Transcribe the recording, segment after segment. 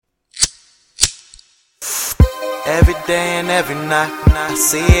Every day and every night, I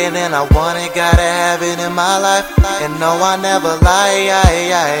see it and I want it, gotta have it in my life. And no, I never lie,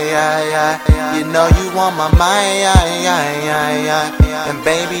 you know you on my mind, and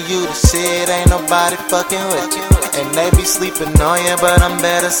baby, you the shit, ain't nobody fucking with you. And they be sleeping on you, but I'm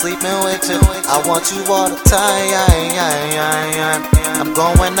better sleeping with you. I want you all the time, I'm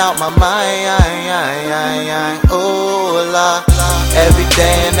going out my mind, oh Lord. Every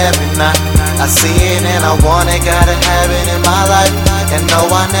day and every night, I see it and I want it, gotta have it in my life. And no,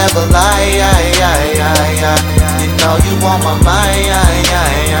 I never lie, you know you on my mind,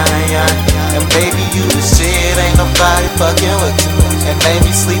 and baby, you the shit, ain't nobody fucking with you. And they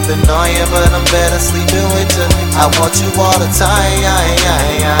be sleeping on you, but I'm better sleeping with you. I want you all the time,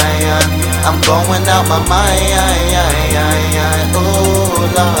 I'm going out my mind,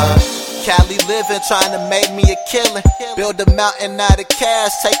 oh Lord. Cali living, trying to make me a killing. Build a mountain out of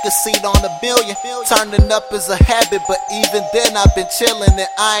cash, take a seat on a billion. Turning up is a habit, but even then I've been chilling. And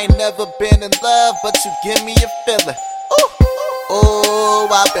I ain't never been in love, but you give me a feeling. Oh,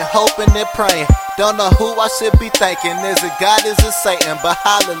 I've been hoping and praying. Don't know who I should be thanking. Is it God, is it Satan? But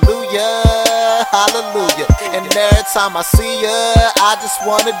hallelujah, hallelujah. And every time I see ya, I just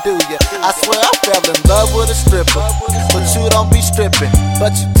wanna do ya. I swear I fell in love with a stripper, but you don't be stripping.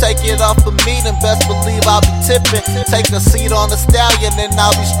 But you take it off of me, then best believe I'll be tipping. Take a seat on the stallion, and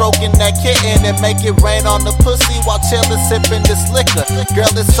I'll be stroking that kitten and make it rain on the pussy while chillin' sipping this liquor. Girl,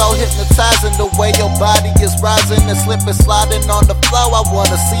 it's so hypnotizing the way your body is rising and slipping, sliding on the floor. I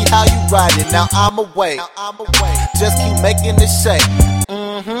wanna see how you ride it. Now I'm away. Just keep making it shake.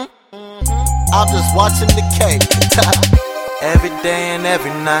 I'm just watching the cake. Every day and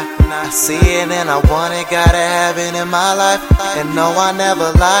every night, I see it and I want it, gotta have it in my life. And no, I never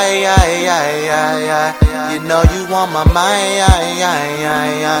lie, you know you on my mind,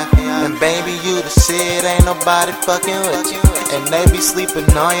 and baby, you the shit, ain't nobody fucking with you. And they be sleeping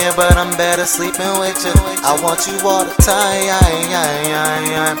on you, but I'm better sleeping with you. I want you all the time,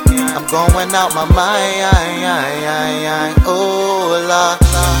 I'm going out my mind, oh Lord.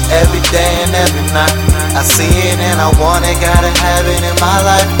 Every day and every night, I see it and I want it, gotta have it in my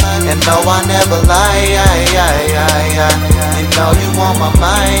life. And no, I never lie, you know you on my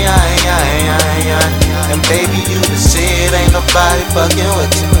mind, and baby, you the shit, ain't nobody fucking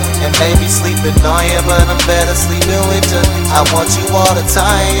with you. And they be sleeping on you, but I'm better sleeping with you. I want you all the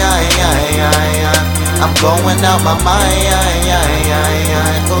time, I'm going out my mind,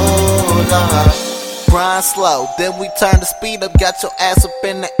 oh Lord. Grind slow, then we turn the speed up. Got your ass up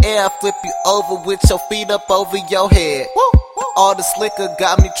in the air, flip you over with your feet up over your head. All this liquor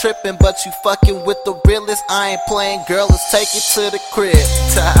got me tripping, but you fucking with the realest. I ain't playing, girl, let's take it to the crib.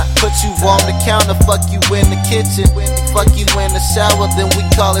 Put you on the counter, fuck you in the kitchen, fuck you in the shower, then we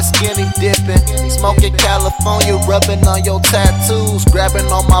call it skinny dipping. Smoking California, rubbing on your tattoos, grabbing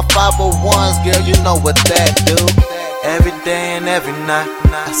on my 501s, girl, you know what that do. Every day and every night,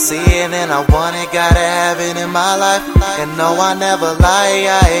 I see it and I want it, gotta have it in my life. And no, I never lie,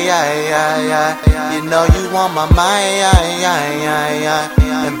 you know you on my mind,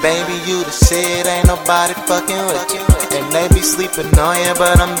 and baby, you the shit, ain't nobody fucking with you. And they be sleeping on you,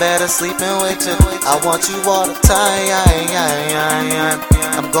 but I'm better sleeping with you. I want you all the time,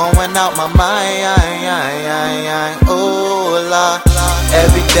 I'm going out my mind, oh Lord.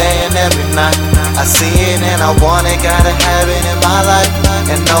 Every day and every night, I see it and I want it, gotta have it in my life.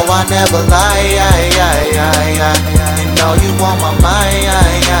 And no, I never lie, you know you on my mind,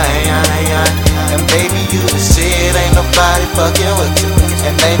 and baby, you the shit, ain't nobody fucking with you.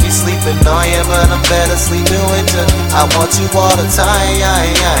 And they be sleeping on you, but I'm better sleeping with you. I want you all the time,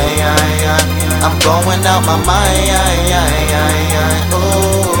 I'm going out my mind,